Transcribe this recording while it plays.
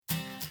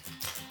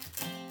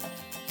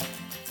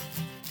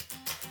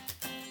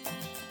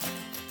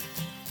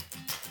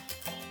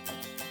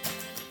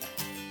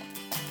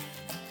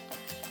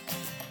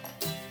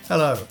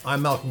Hello,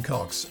 I'm Malcolm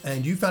Cox,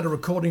 and you found a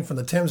recording from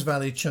the Thames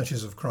Valley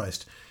Churches of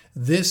Christ.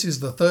 This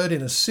is the third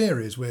in a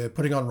series we're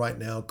putting on right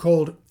now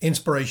called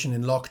Inspiration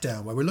in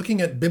Lockdown, where we're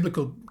looking at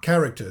biblical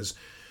characters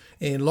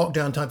in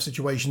lockdown type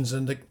situations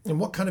and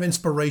what kind of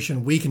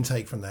inspiration we can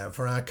take from that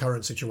for our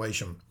current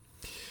situation.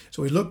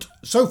 So we looked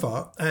so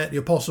far at the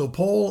Apostle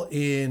Paul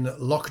in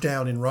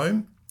lockdown in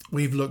Rome.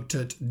 We've looked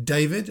at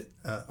David,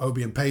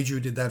 Obi and Paige, who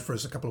did that for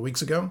us a couple of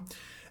weeks ago.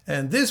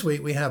 And this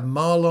week we have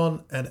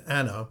Marlon and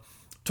Anna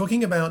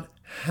talking about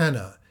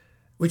Hannah,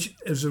 which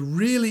is a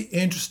really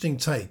interesting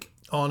take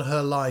on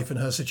her life and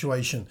her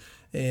situation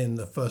in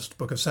the first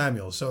book of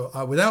Samuel. So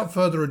without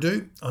further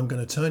ado, I'm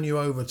going to turn you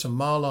over to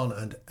Marlon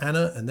and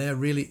Anna and their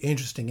really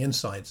interesting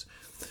insights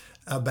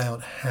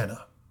about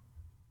Hannah.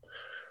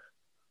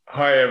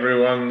 Hi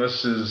everyone,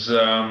 this is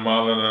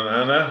Marlon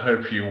and Anna.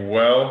 Hope you're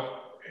well.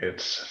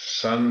 It's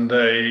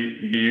Sunday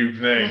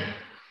evening.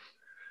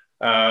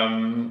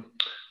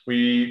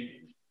 We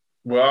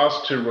were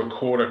asked to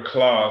record a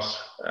class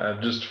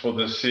just for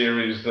the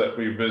series that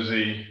we're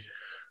busy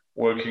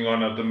working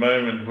on at the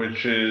moment,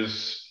 which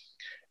is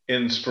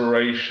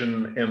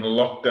Inspiration in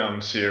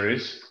Lockdown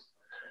series.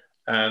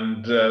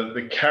 And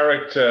the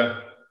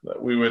character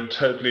that we were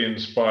totally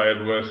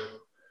inspired with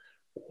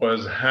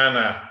was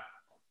Hannah.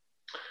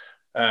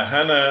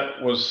 Hannah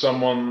was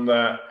someone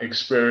that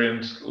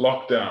experienced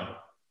lockdown.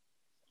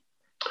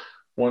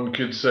 One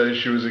could say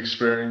she was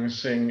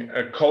experiencing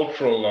a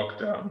cultural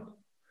lockdown,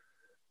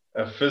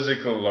 a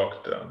physical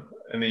lockdown,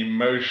 an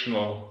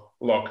emotional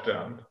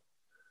lockdown.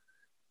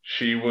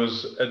 She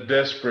was a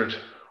desperate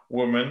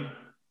woman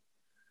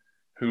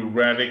who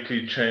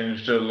radically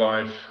changed her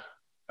life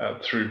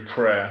through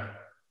prayer.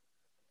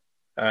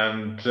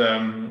 And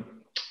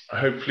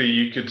hopefully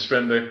you could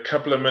spend a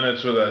couple of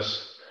minutes with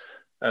us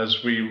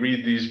as we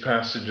read these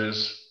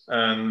passages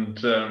and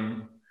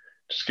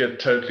just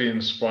get totally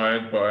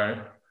inspired by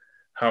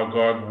how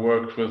God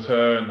worked with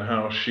her and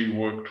how she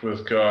worked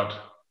with God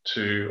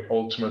to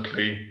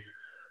ultimately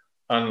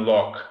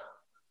unlock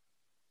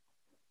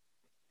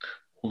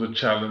all the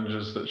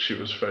challenges that she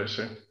was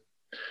facing.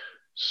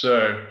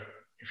 So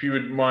if you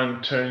would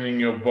mind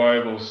turning your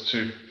Bibles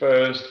to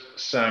 1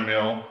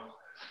 Samuel,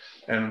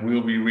 and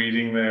we'll be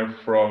reading there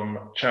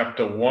from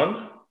chapter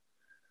 1,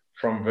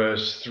 from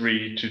verse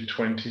 3 to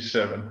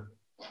 27.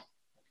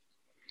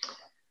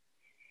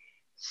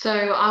 So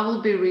I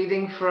will be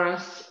reading for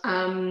us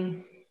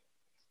from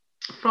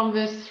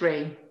verse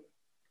 3.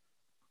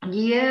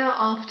 Year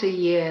after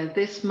year,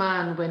 this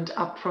man went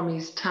up from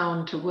his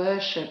town to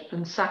worship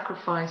and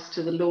sacrifice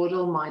to the Lord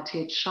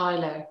Almighty at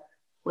Shiloh,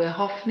 where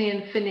Hophni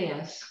and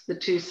Phinehas, the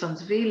two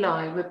sons of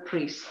Eli, were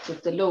priests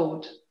of the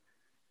Lord.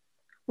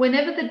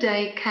 Whenever the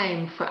day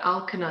came for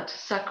Elkanah to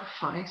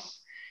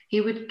sacrifice,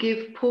 he would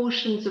give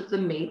portions of the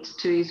meat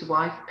to his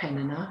wife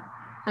Peninnah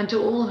and to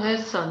all her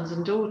sons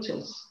and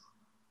daughters.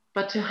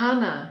 But to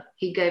Hannah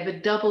he gave a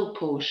double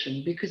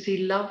portion because he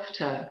loved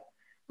her,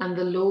 and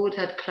the Lord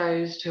had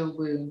closed her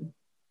womb.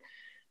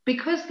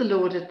 Because the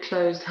Lord had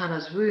closed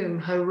Hannah's womb,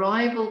 her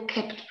rival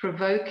kept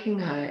provoking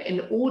her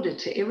in order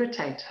to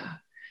irritate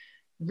her.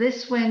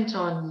 This went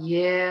on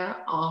year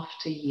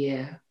after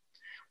year.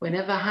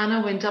 Whenever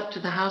Hannah went up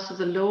to the house of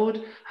the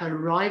Lord, her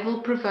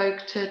rival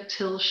provoked her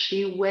till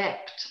she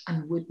wept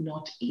and would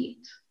not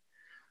eat.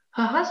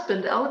 Her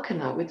husband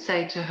Elkanah would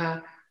say to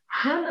her,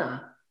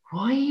 "Hannah,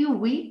 why are you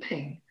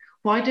weeping?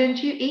 Why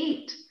don't you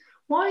eat?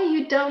 Why are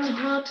you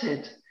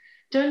downhearted?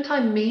 Don't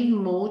I mean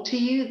more to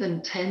you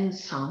than 10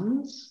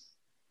 sons?"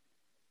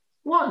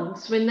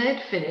 Once, when they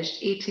had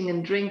finished eating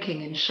and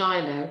drinking in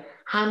Shiloh,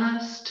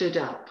 Hannah stood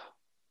up.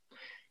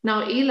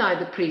 Now Eli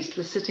the priest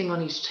was sitting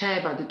on his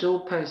chair by the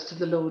doorpost of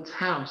the Lord's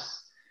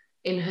house.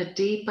 In her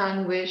deep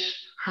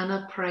anguish,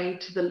 Hannah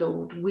prayed to the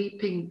Lord,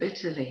 weeping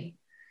bitterly.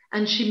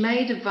 And she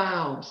made a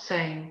vow,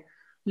 saying,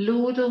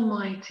 "Lord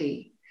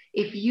Almighty,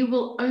 if you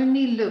will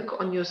only look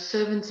on your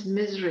servant's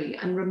misery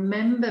and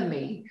remember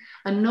me,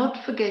 and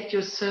not forget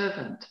your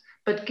servant,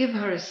 but give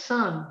her a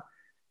son,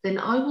 then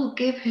I will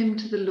give him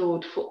to the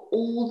Lord for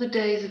all the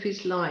days of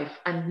his life,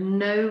 and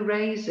no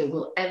razor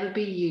will ever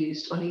be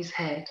used on his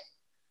head."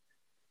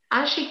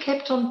 As she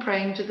kept on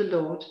praying to the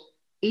Lord,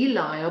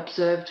 Eli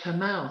observed her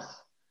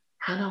mouth.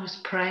 Hannah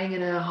was praying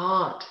in her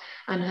heart,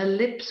 and her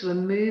lips were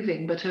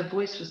moving, but her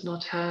voice was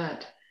not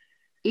heard.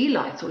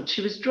 Eli thought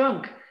she was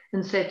drunk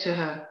and said to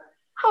her,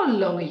 "How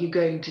long are you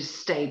going to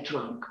stay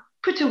drunk?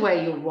 Put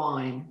away your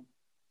wine."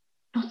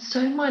 "Not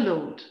so, my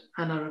lord,"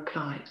 Hannah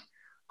replied.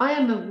 "I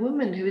am a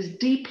woman who is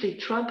deeply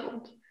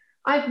troubled.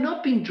 I have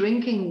not been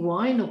drinking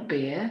wine or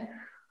beer.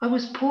 I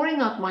was pouring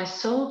out my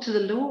soul to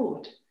the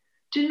Lord.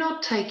 Do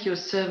not take your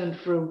servant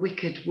for a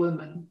wicked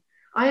woman.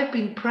 I have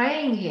been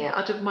praying here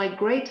out of my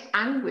great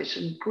anguish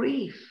and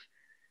grief."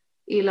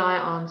 Eli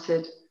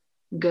answered,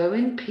 "Go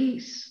in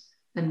peace,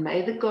 and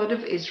may the God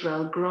of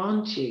Israel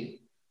grant you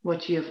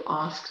what you have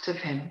asked of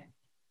him."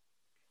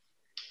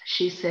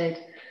 She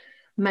said,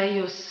 "May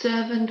your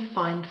servant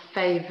find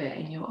favor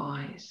in your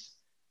eyes."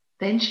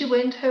 Then she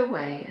went her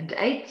way and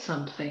ate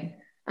something,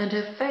 and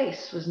her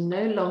face was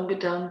no longer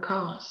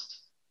downcast.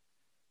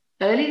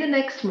 Early the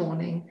next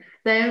morning,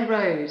 they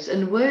arose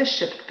and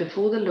worshipped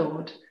before the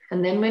Lord,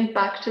 and then went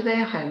back to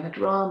their home at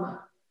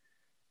Ramah.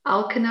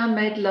 Elkanah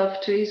made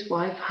love to his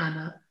wife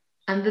Hannah,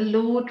 and the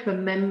Lord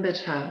remembered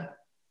her.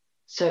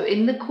 So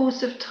in the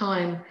course of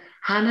time,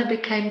 Hannah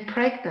became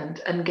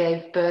pregnant and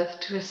gave birth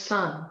to a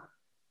son.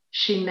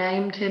 She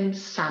named him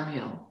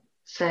Samuel,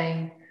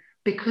 saying,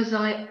 "Because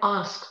I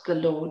asked the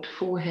Lord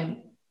for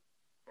him."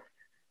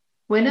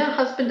 When her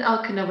husband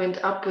Elkanah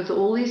went up with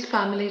all his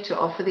family to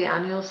offer the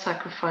annual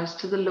sacrifice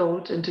to the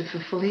Lord and to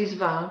fulfill his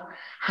vow,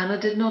 Hannah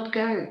did not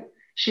go.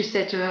 She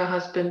said to her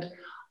husband,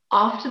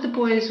 "After the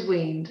boy is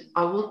weaned,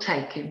 I will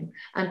take him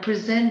and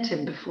present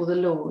him before the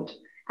Lord,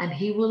 and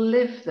he will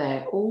live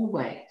there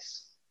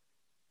always."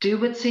 "Do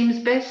what seems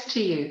best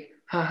to you,"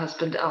 her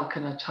husband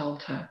Elkanah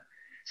told her.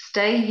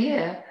 "Stay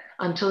here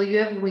until you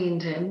have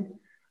weaned him.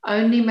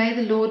 Only may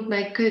the Lord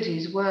make good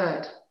his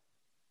word."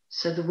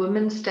 So the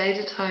woman stayed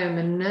at home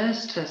and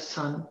nursed her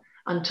son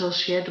until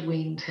she had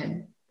weaned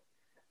him.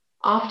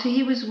 After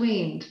he was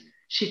weaned,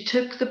 she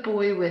took the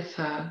boy with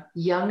her,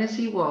 young as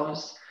he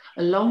was,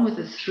 along with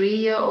a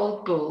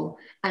 3-year-old bull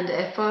and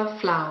ephah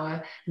of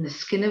flour and a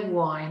skin of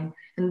wine,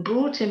 and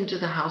brought him to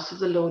the house of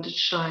the Lord at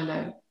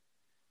Shiloh.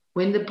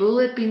 When the bull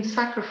had been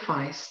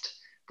sacrificed,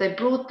 they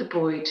brought the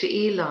boy to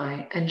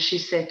Eli, and she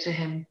said to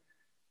him,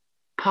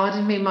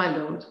 "Pardon me, my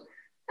lord,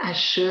 as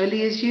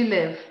surely as you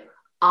live,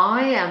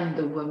 I am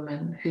the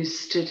woman who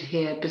stood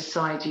here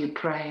beside you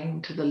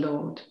praying to the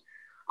Lord.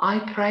 I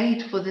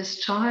prayed for this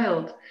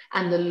child,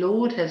 and the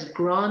Lord has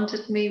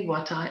granted me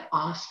what I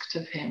asked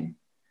of him.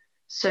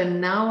 So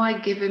now I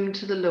give him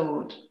to the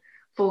Lord.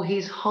 For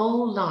his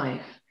whole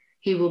life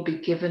he will be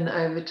given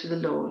over to the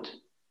Lord."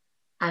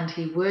 And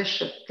he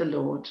worshipped the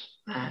Lord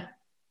there.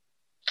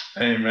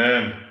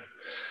 Amen.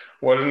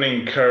 What an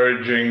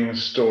encouraging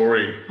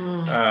story.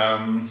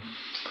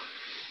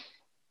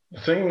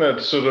 The thing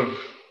that sort of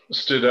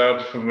stood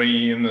out for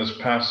me in this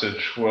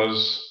passage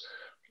was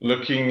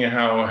looking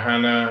how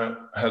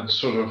Hannah had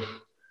sort of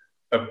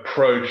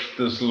approached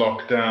this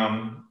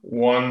lockdown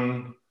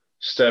one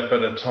step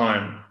at a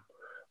time,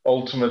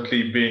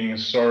 ultimately being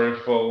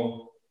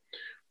sorrowful.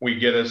 We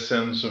get a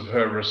sense of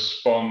her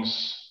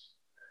response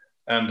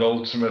and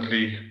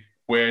ultimately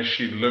where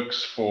she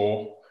looks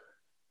for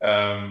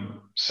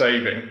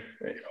saving,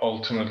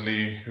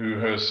 ultimately who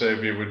her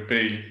savior would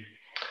be.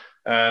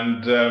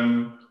 And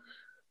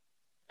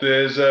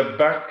there's a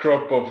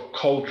backdrop of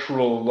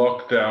cultural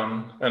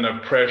lockdown and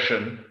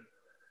oppression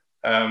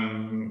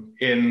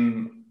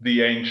in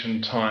the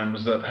ancient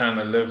times that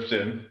Hannah lived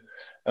in.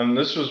 And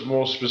this was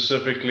more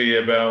specifically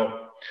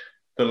about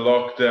the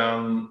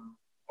lockdown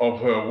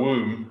of her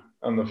womb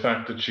and the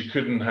fact that she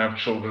couldn't have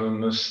children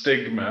and the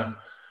stigma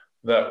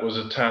that was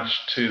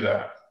attached to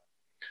that.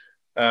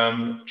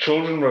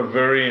 Children were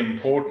very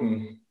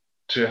important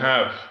to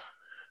have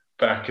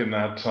back in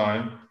that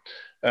time.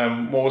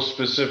 More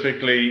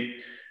specifically,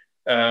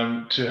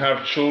 to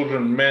have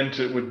children meant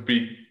it would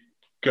be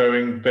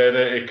going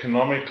better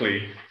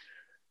economically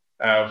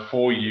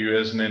for you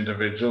as an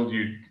individual.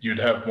 You'd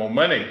have more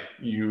money.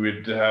 You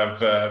would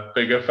have a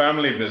bigger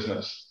family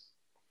business.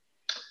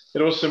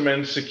 It also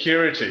meant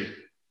security.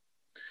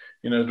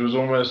 You know, it was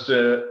almost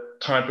a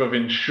type of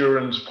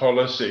insurance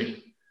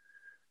policy,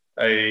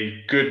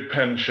 a good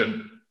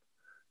pension,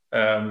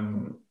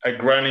 a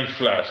granny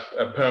flat,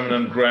 a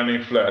permanent granny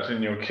flat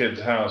in your kid's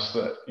house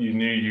that you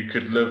knew you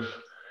could live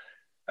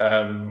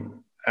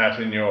at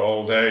in your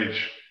old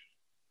age.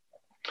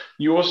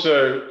 You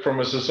also, from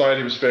a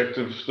society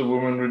perspective, the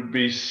woman would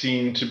be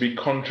seen to be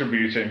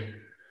contributing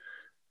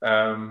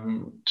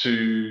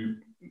to,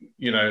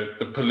 you know,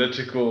 the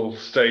political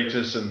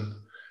status and,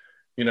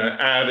 you know,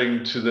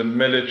 adding to the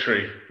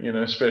military, you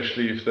know,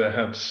 especially if they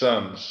had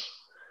sons.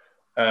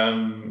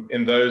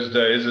 In those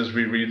days, as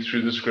we read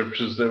through the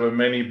scriptures, there were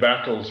many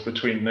battles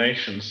between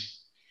nations,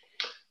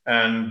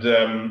 and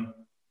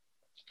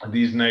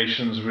these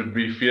nations would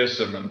be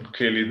fearsome, and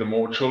clearly the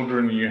more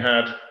children you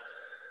had,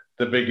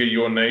 the bigger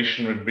your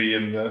nation would be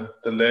and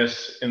the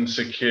less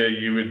insecure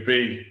you would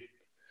be.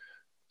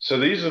 So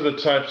these are the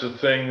types of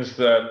things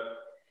that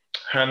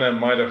Hannah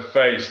might have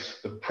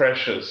faced, the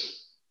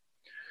pressures.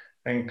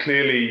 And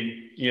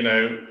clearly, you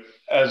know,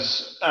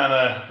 as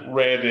Anna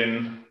read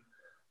in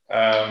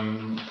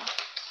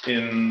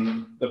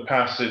the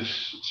passage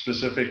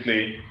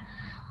specifically,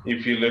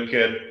 if you look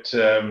at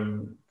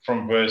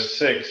from verse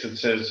 6, it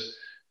says,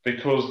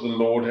 "Because the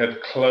Lord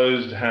had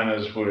closed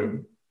Hannah's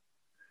womb,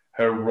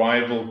 her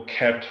rival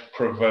kept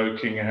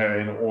provoking her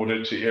in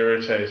order to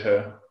irritate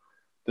her.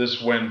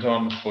 This went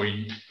on for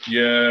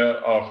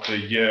year after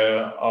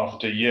year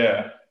after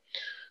year."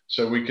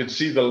 So we could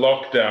see the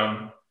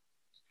lockdown,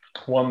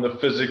 one, the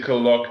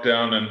physical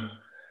lockdown,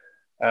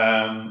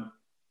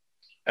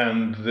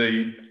 and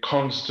the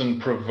constant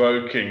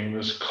provoking,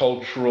 this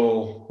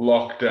cultural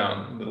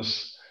lockdown.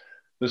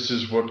 This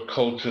is what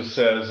culture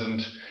says.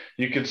 And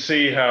you could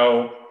see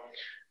how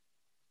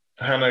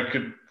Hannah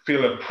could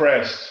feel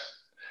oppressed.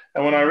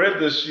 And when I read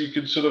this, you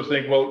could sort of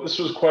think, well, this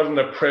was quite an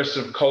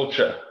oppressive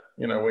culture.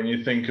 You know, when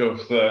you think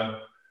of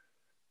the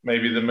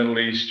maybe the Middle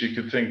East, you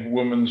could think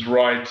women's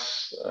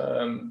rights,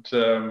 and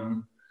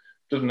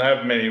didn't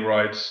have many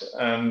rights.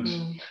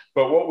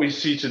 But what we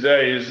see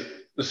today is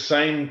the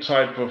same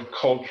type of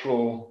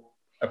cultural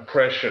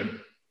oppression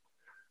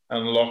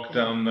and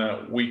lockdown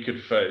that we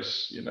could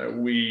face. You know,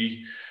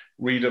 we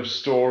read of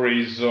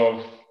stories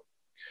of,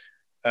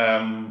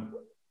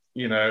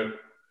 you know,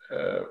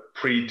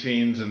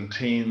 pre-teens and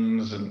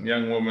teens and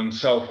young women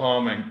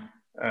self-harming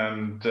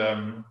and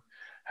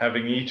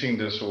having eating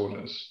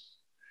disorders.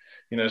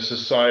 You know,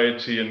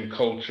 society and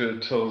culture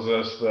tells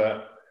us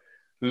that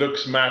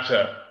looks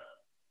matter,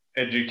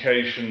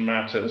 education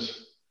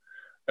matters,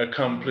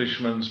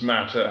 accomplishments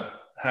matter,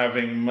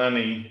 having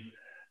money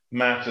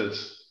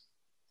matters.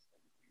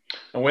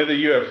 And whether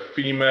you're a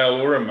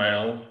female or a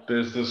male,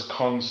 there's this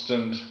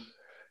constant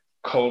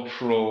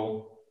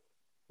cultural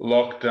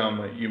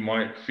lockdown that you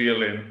might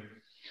feel in,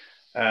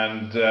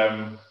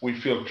 and we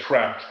feel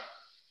trapped.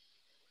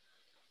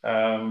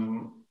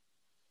 I'll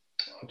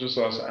just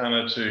ask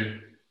Anna to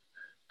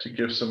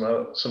give some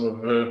of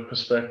her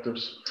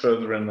perspectives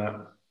further in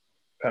that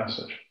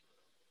passage.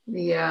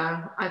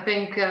 Yeah, I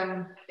think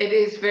it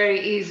is very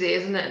easy,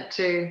 isn't it,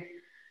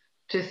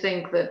 to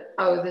think that,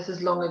 oh, this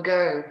is long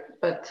ago,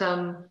 but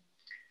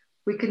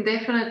we can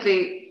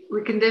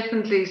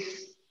definitely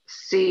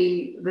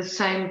see the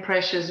same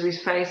pressures we're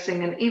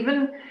facing, and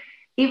even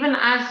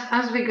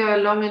as we go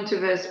along into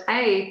verse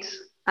 8,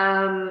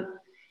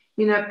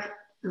 you know,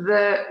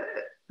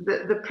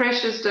 the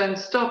pressures don't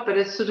stop, but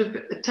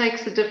it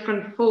takes a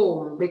different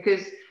form,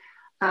 because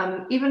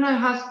even her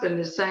husband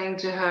is saying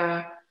to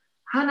her,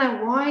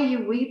 Hannah, why are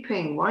you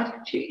weeping? Why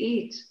don't you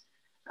eat?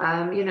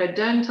 You know,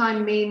 don't I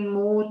mean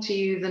more to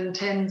you than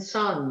 10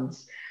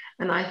 sons?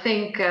 And I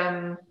think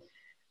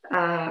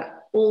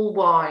all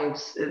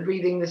wives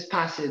reading this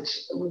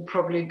passage will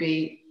probably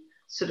be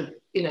sort of,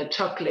 you know,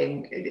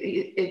 chuckling.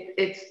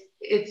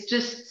 It's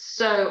just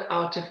so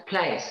out of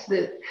place,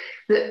 that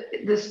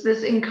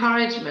this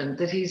encouragement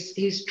that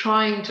he's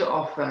trying to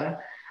offer,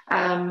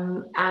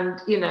 and,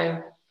 you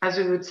know, as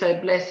we would say,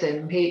 bless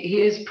him,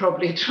 he is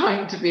probably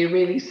trying to be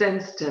really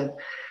sensitive,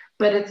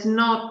 but it's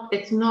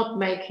not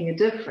making a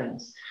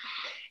difference.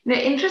 Now,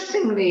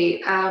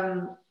 interestingly,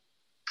 a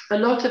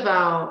lot of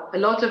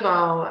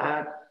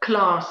our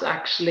class,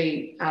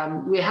 actually,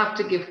 we have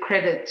to give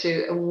credit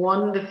to a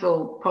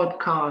wonderful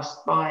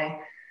podcast by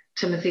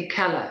Timothy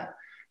Keller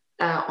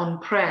on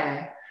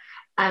prayer.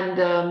 And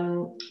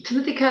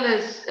Timothy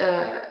Keller's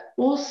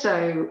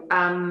also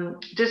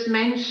just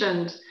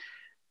mentioned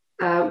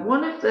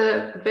one of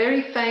the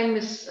very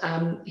famous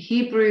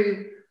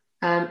Hebrew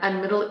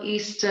and Middle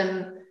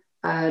Eastern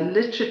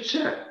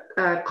literature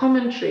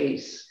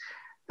commentaries,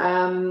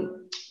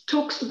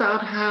 talks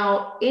about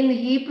how in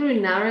Hebrew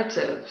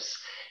narratives,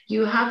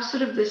 you have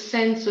sort of the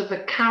sense of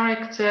a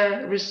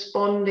character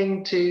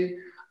responding to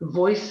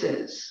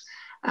voices,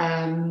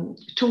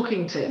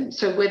 talking to him.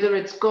 So whether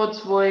it's God's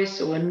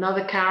voice or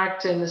another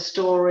character in the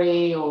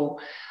story, or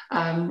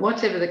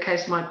whatever the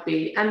case might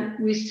be. And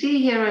we see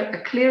here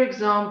a clear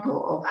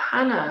example of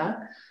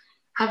Hannah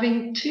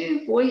having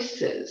two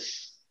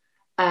voices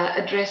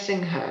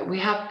addressing her. We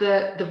have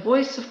the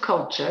voice of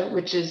culture,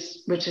 which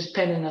is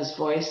Peninnah's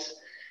voice.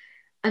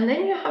 And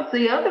then you have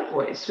the other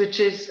voice, which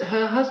is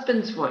her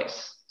husband's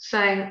voice,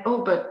 saying,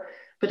 oh, but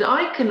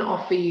I can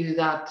offer you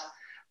that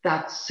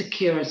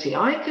security.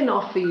 I can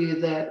offer you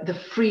the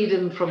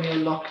freedom from your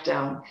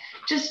lockdown.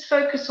 Just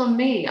focus on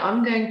me.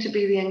 I'm going to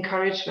be the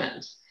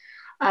encouragement.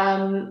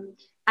 And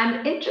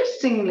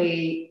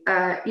interestingly,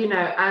 you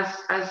know,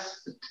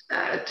 as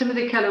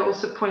Timothy Keller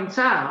also points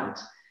out,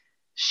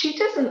 she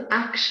doesn't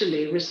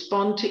actually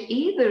respond to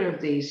either of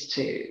these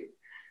two.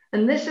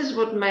 And this is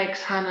what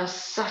makes Hannah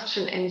such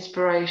an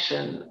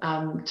inspiration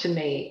to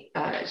me.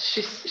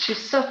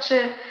 She's such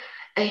a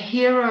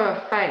hero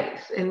of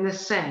faith in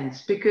this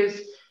sense,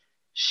 because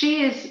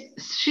she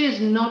is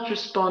not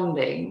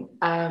responding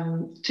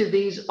to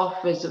these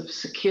offers of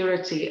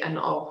security and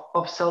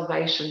of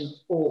salvation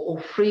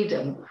or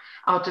freedom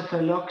out of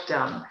her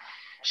lockdown.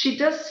 She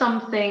does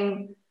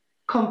something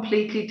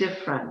completely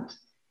different.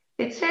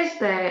 It says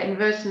there in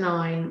verse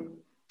 9,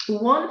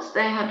 once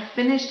they had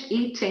finished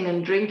eating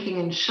and drinking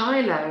in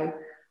Shiloh,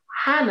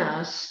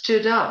 Hannah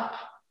stood up.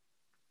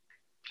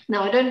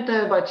 Now, I don't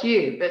know about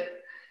you, but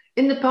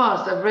in the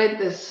past, I've read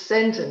this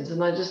sentence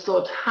and I just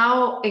thought,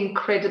 how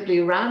incredibly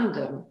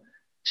random.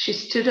 She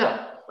stood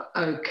up,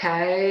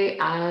 okay,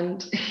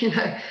 and, you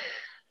know,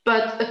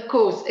 but of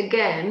course,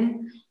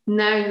 again,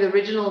 knowing the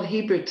original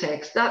Hebrew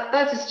text,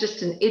 that is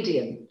just an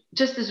idiom,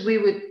 just as we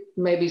would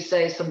maybe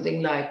say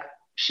something like,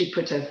 she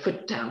put her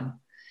foot down.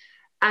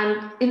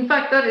 And in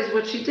fact, that is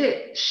what she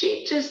did.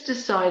 She just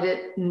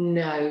decided,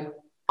 no,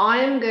 I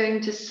am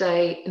going to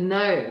say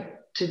no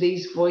to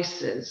these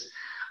voices.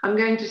 I'm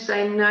going to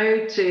say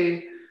no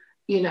to,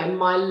 you know,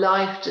 my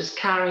life just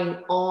carrying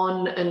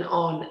on and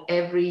on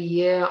every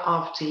year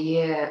after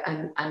year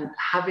and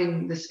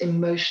having this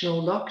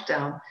emotional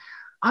lockdown.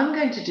 I'm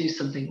going to do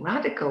something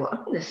radical.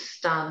 I'm going to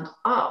stand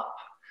up.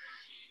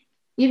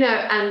 You know,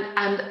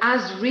 and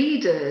as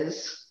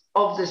readers,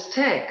 of this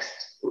text,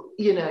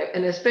 you know,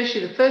 and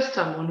especially the first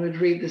time one would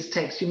read this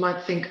text, you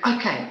might think,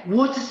 okay,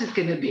 what is it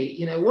going to be?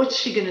 You know, what's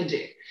she going to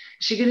do? Is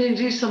she going to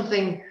do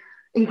something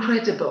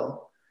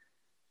incredible?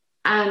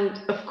 And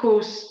of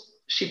course,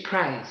 she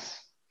prays.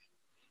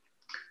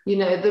 You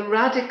know, the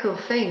radical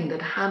thing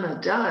that Hannah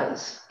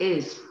does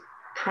is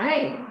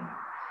praying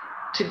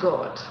to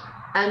God.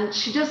 And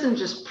she doesn't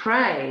just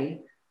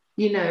pray,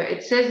 you know,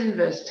 it says in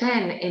verse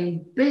 10,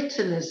 in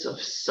bitterness of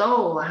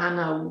soul,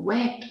 Hannah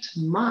wept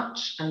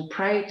much and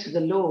prayed to the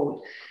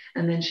Lord.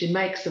 And then she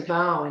makes a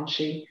vow and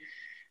she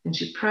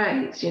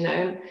prays, you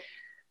know.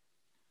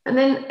 And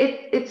then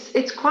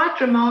it's quite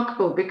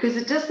remarkable because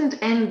it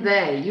doesn't end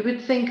there. You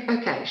would think,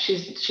 okay,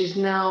 she's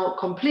now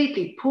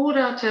completely poured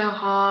out her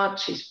heart.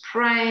 She's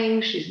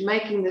praying. She's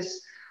making this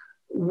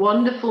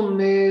wonderful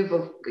move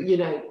of, you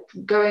know,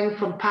 going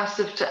from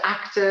passive to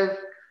active.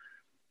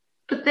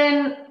 But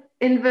then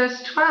in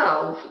verse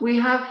 12, we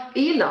have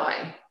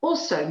Eli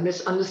also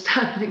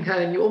misunderstanding her.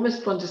 And you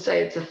almost want to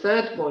say it's a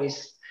third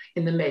voice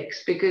in the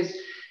mix because,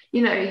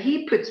 you know,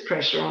 he puts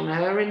pressure on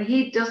her and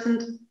he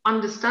doesn't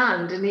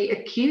understand and he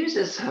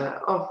accuses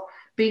her of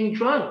being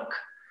drunk.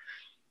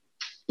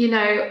 You know,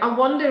 I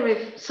wonder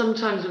if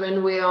sometimes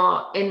when we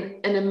are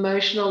in an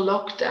emotional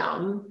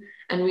lockdown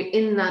and we're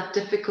in that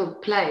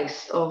difficult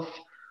place of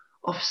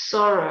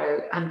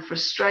sorrow and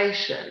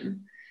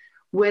frustration,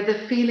 where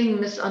the feeling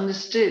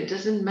misunderstood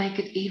doesn't make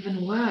it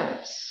even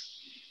worse.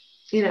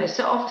 You know,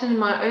 so often in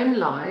my own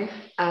life,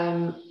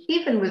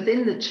 even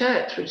within the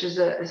church, which is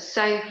a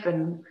safe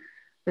and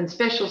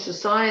special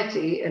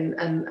society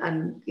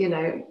and you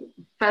know,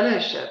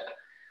 fellowship,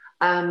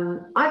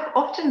 I've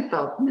often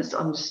felt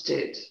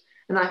misunderstood.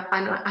 And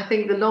I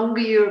think the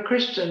longer you're a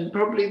Christian,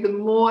 probably the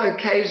more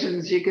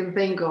occasions you can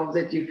think of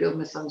that you feel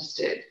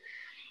misunderstood.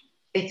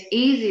 It's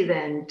easy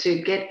then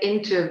to get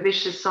into a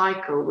vicious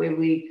cycle where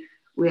we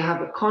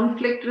have a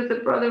conflict with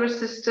a brother or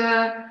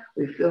sister,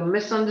 we feel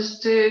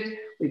misunderstood,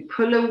 we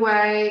pull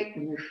away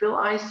and we feel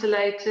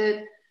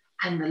isolated,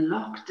 and the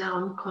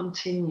lockdown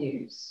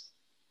continues.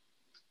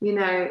 You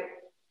know,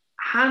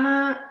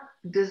 Hannah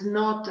does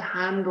not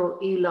handle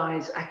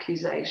Eli's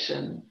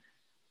accusation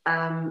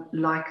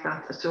like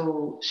that at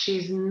all.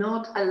 She's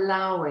not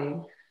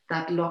allowing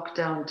that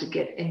lockdown to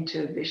get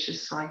into a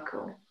vicious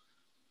cycle.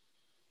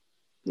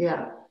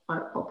 Yeah,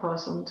 I'll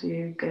pass on to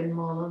you again,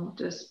 Marlon,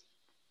 just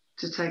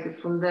to take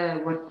it from there.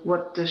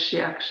 What does she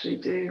actually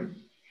do?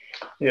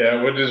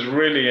 Yeah, what is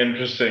really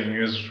interesting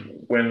is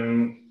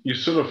when you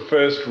sort of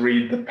first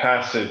read the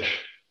passage,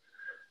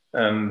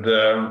 and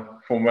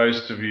for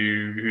most of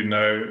you who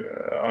know,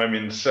 I'm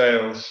in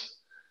sales,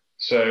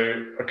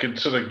 so I could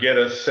sort of get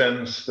a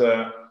sense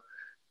that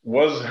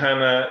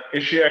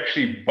is she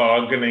actually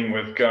bargaining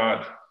with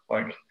God?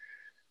 Like,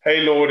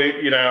 hey, Lord,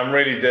 you know, I'm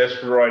really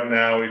desperate right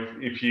now.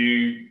 If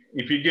you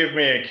give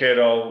me a kid,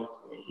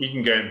 he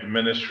can go into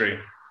ministry.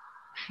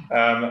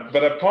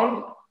 But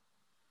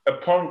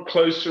upon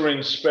closer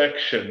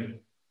inspection,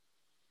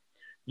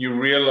 you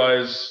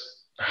realize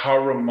how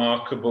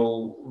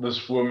remarkable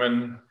this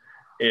woman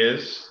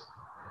is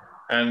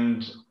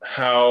and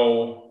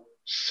how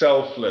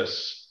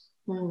selfless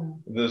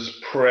this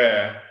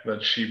prayer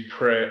that she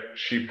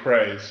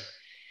prays.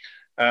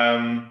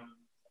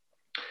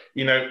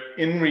 You know,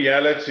 in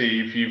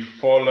reality, if you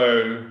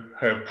follow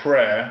her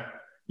prayer,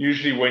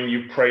 usually when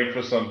you pray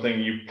for something,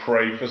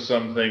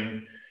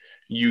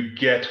 you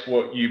get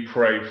what you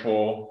pray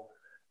for,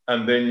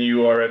 and then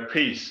you are at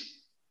peace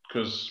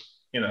because,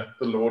 you know,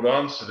 the Lord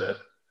answered it.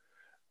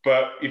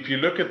 But if you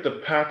look at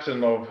the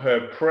pattern of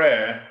her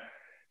prayer,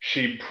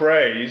 she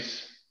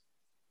prays,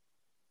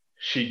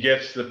 she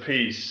gets the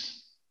peace,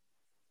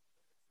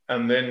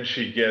 and then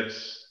she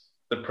gets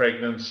the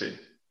pregnancy.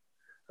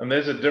 And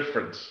there's a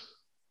difference.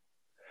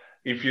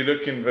 If you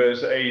look in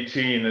verse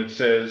 18, it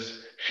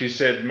says, she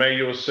said, may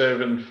your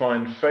servant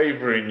find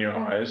favor in your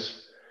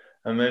eyes.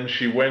 And then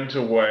she went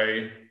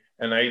away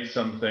and ate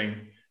something,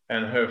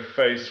 and her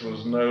face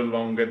was no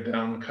longer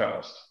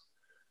downcast.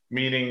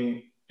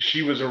 Meaning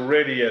she was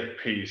already at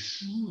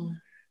peace.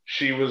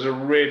 She was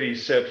already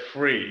set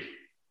free.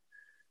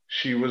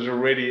 She was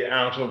already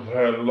out of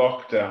her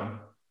lockdown.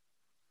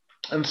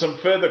 And some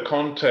further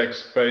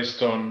context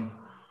based on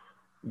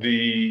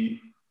the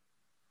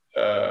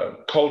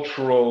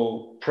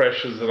cultural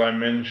pressures that I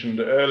mentioned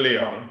early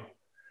on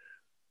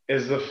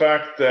is the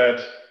fact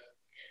that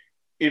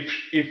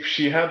if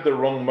she had the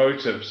wrong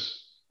motives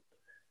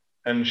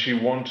and she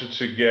wanted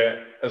to get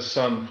a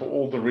son for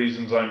all the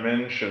reasons I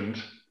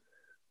mentioned,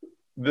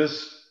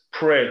 this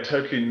prayer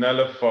totally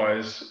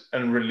nullifies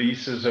and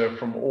releases her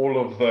from all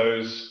of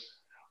those,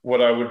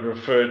 what I would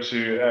refer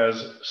to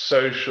as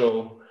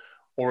social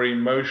or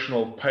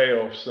emotional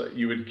payoffs that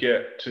you would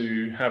get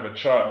to have a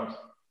child.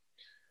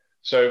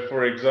 So,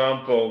 for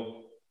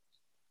example,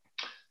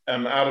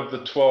 out of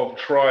the 12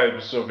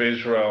 tribes of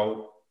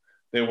Israel,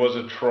 there was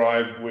a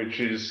tribe which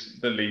is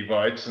the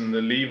Levites, and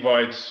the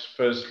Levites,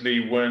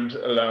 firstly, weren't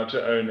allowed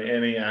to own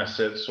any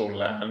assets or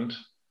land.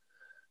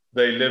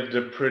 They lived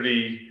a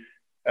pretty,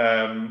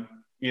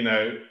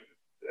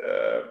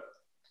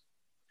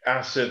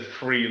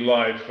 asset-free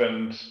life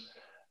and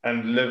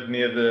lived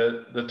near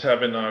the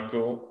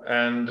tabernacle.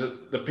 And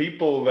the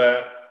people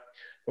that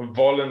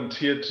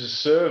volunteered to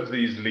serve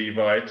these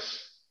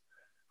Levites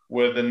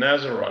were the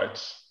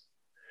Nazarites.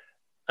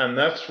 And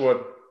that's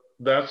what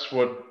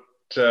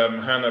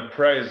Hannah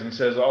prays and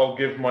says, I'll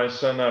give my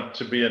son up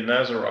to be a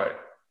Nazarite,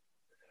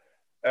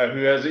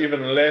 who has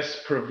even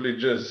less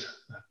privileges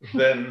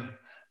than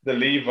the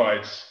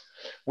Levites,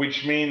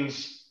 which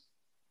means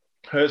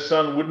her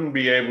son wouldn't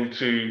be able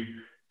to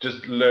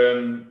just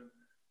learn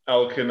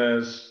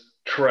Elkanah's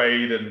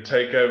trade and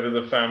take over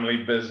the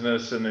family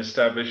business and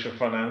establish a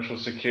financial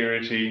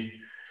security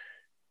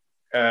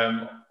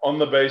on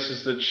the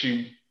basis that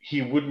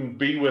he wouldn't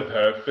be with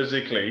her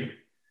physically.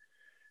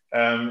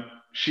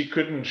 She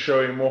couldn't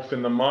show him off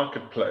in the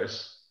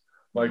marketplace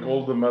like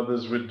all the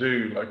mothers would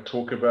do, like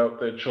talk about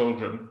their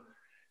children.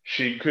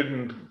 She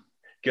couldn't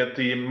get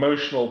the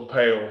emotional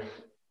payoff,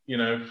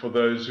 for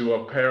those who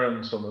are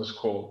parents on this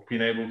call,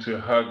 being able to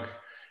hug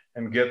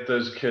and get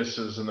those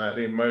kisses and that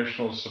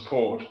emotional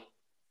support.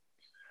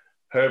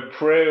 Her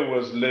prayer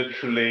was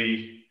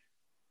literally,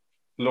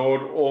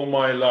 Lord, all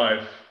my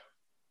life,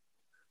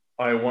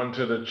 I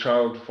wanted a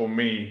child for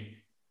me.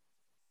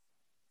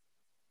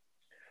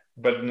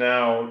 But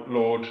now,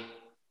 Lord,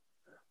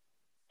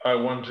 I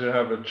want to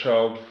have a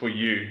child for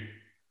you.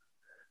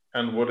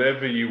 And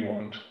whatever you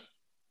want,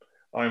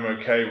 I'm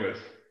okay with.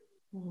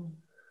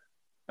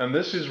 And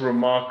this is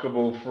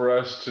remarkable for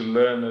us to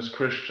learn as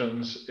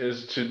Christians,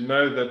 is to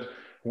know that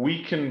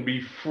we can be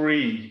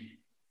free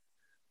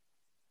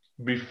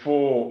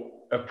before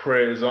a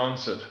prayer is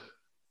answered.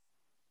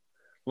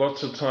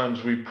 Lots of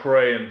times we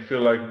pray and feel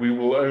like we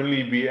will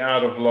only be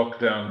out of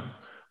lockdown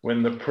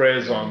when the prayer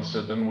is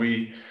answered, and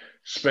we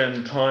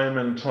spend time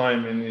and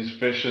time in these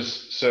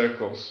vicious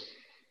circles.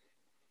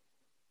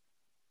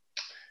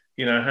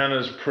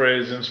 Hannah's prayer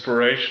is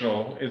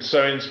inspirational. It's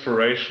so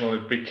inspirational,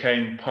 it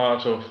became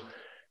part of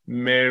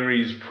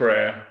Mary's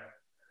prayer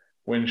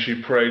when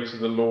she prayed to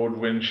the Lord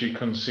when she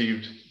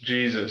conceived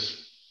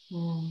Jesus.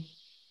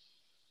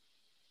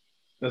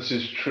 This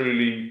is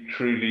truly,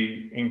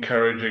 truly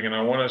encouraging, and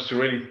I want us to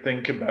really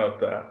think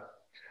about that.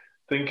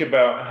 Think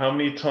about how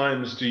many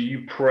times do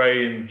you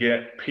pray and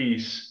get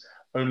peace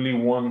only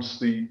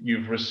once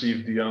you've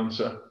received the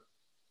answer?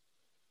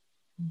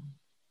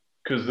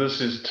 Because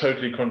this is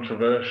totally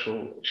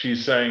controversial.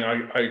 She's saying,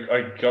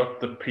 I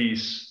got the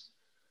peace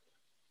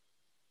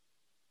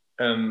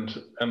and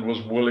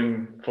was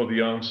willing for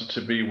the answer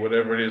to be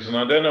whatever it is. And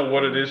I don't know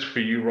what it is for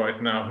you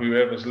right now,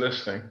 whoever's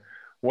listening.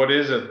 What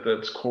is it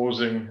that's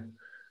causing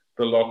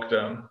the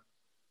lockdown?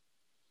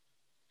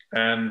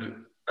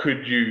 And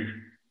could you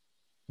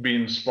be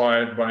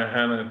inspired by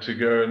Hannah to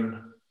go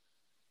and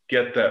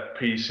get that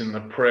peace in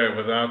the prayer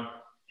without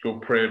your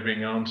prayer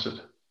being answered?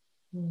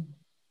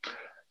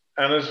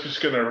 Anna's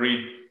just going to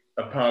read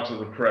a part of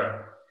the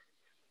prayer.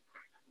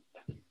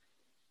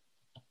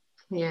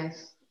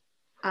 Yes.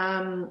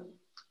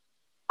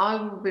 I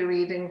will be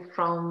reading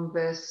from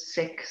verse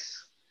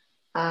 6,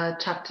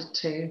 chapter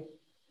 2.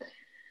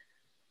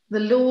 The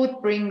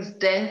Lord brings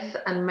death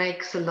and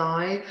makes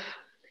alive.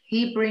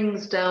 He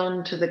brings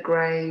down to the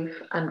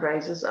grave and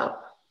raises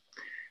up.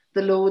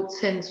 The Lord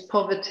sends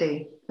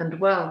poverty and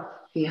wealth.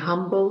 He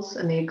humbles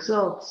and he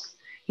exalts.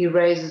 He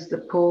raises the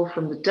poor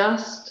from the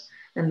dust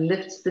and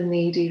lifts the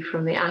needy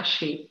from the ash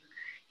heap.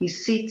 He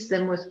seats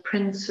them with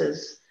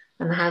princes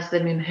and has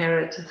them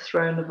inherit a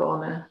throne of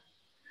honor.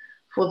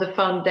 For the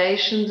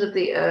foundations of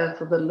the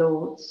earth are the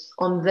Lord's.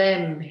 On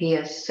them he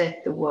has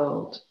set the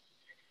world.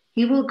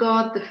 He will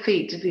guard the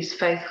feet of his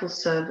faithful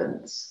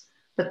servants,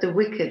 but the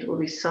wicked will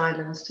be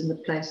silenced in the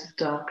place of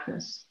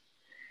darkness.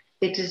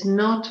 It is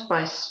not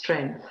by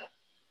strength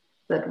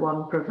that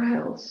one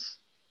prevails.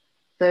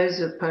 Those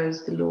who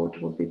oppose the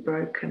Lord will be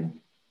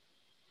broken.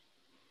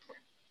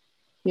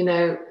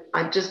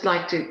 I'd just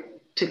like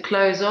to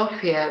close off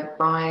here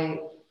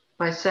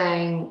by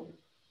saying,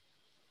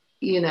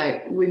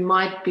 we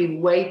might be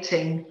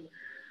waiting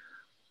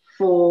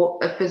for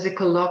a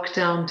physical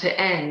lockdown to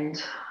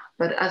end,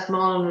 but as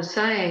Marlon was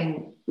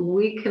saying,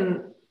 we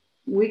can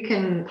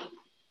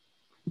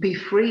be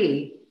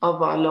free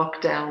of our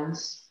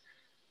lockdowns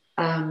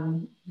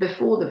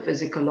before the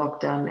physical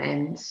lockdown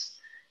ends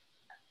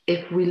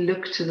if we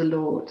look to the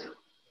Lord,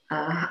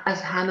 as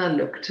Hannah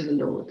looked to the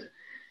Lord.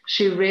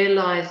 She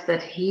realized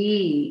that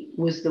he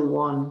was the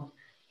one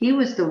who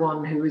was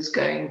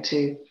going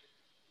to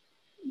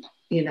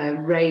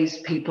raise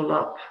people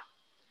up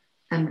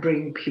and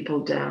bring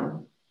people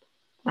down.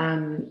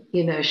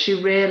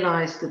 She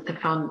realized that the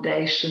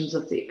foundations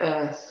of the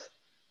earth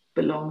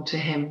belong to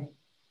him.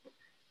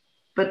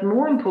 But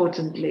more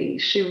importantly,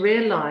 she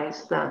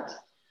realized that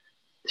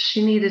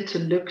she needed to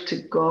look to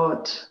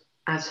God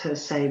as her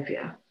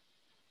savior.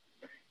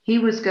 He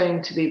was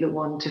going to be the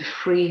one to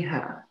free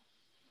her,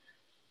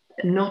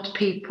 not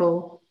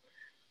people,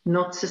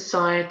 not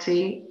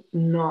society,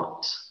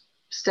 not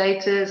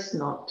status,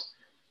 not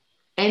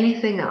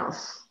anything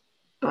else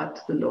but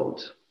the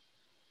Lord.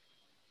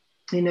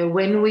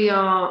 When we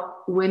are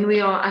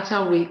at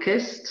our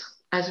weakest,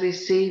 as we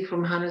see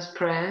from Hannah's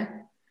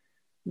prayer,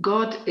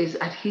 God is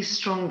at his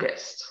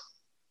strongest.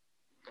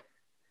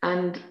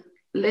 And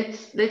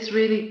let's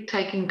really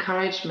take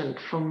encouragement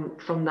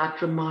from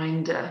that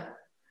reminder,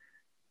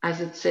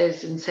 as it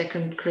says in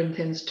 2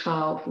 Corinthians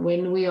 12,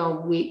 when we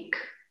are weak,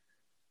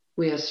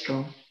 we are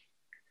strong.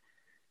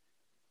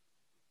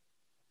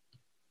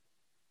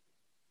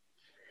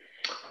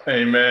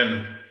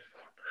 Amen.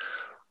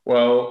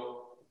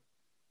 Well,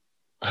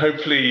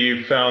 hopefully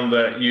you found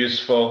that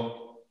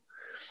useful.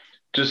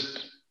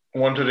 Just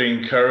wanted to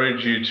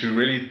encourage you to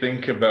really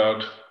think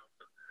about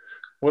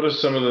what are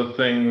some of the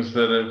things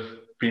that have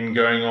been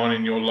going on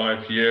in your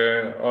life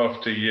year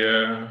after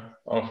year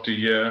after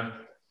year.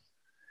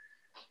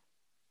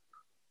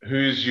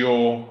 Who's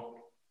your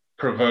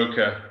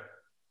provoker?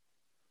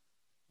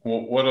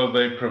 What are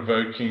they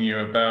provoking you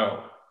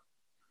about?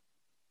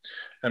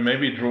 And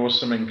maybe draw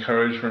some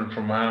encouragement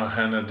from how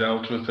Hannah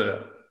dealt with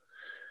it,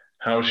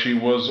 how she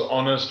was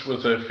honest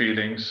with her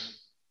feelings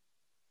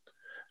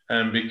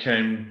and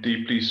became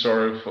deeply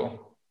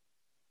sorrowful,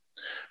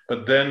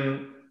 but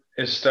then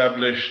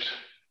established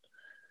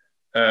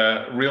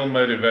real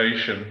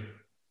motivation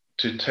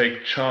to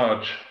take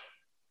charge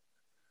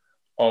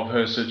of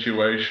her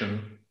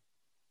situation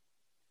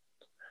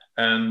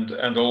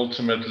and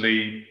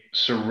ultimately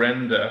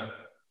surrender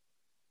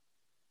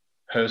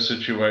her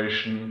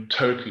situation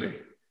totally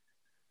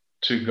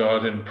to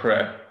God in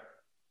prayer.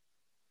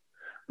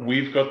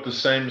 We've got the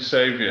same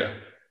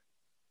Savior.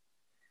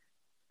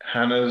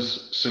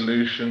 Hannah's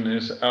solution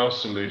is our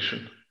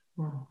solution.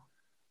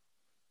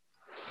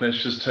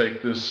 Let's just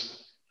take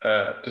this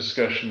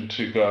discussion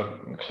to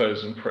God and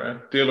close in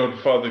prayer. Dear Lord,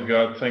 Father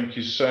God, thank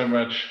you so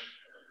much,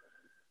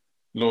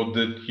 Lord,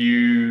 that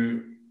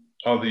you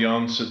are the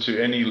answer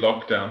to any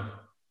lockdown.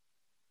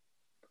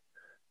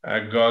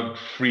 God,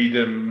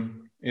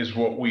 freedom is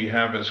what we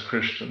have as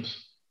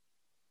Christians.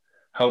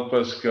 Help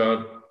us,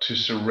 God, to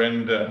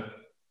surrender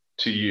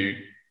to you.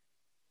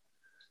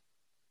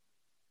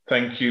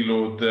 Thank you,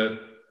 Lord, that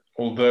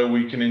although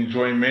we can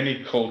enjoy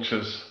many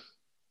cultures,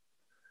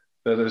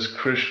 that as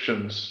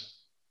Christians,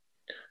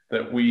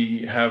 that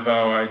we have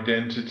our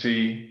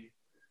identity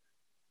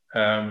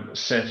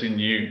set in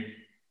you,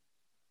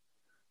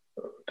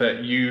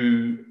 that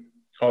you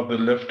are the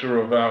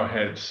lifter of our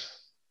heads,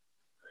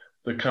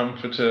 the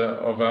comforter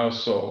of our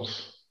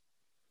souls.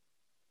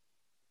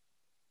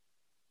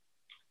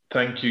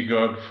 Thank you,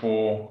 God,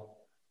 for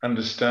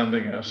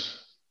understanding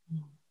us.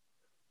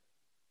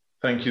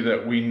 Thank you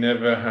that we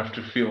never have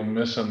to feel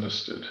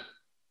misunderstood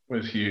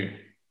with you.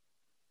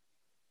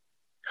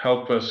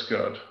 Help us,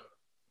 God,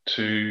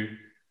 to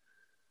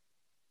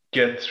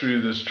get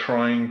through this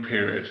trying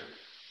period.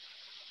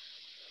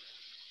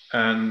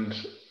 And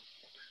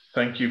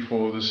thank you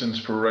for this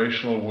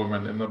inspirational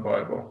woman in the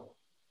Bible.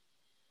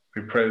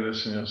 We pray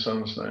this in your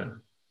Son's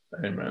name.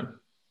 Amen.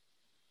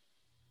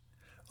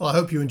 Well, I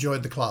hope you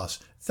enjoyed the class.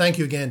 Thank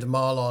you again to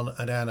Marlon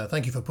and Anna.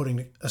 Thank you for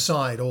putting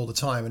aside all the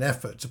time and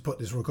effort to put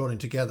this recording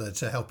together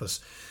to help us.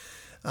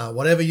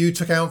 Whatever you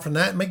took out from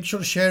that, make sure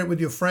to share it with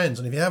your friends.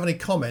 And if you have any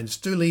comments,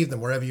 do leave them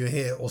wherever you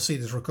hear or see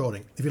this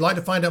recording. If you'd like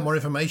to find out more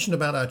information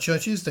about our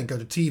churches, then go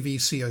to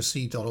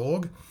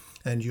tvcoc.org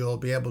and you'll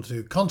be able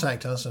to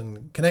contact us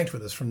and connect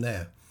with us from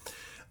there.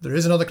 There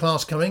is another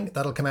class coming.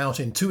 That'll come out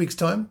in 2 weeks'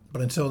 time.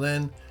 But until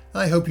then,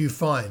 I hope you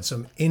find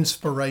some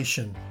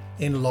inspiration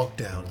in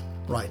lockdown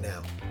right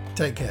now.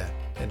 Take care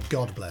and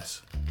God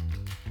bless.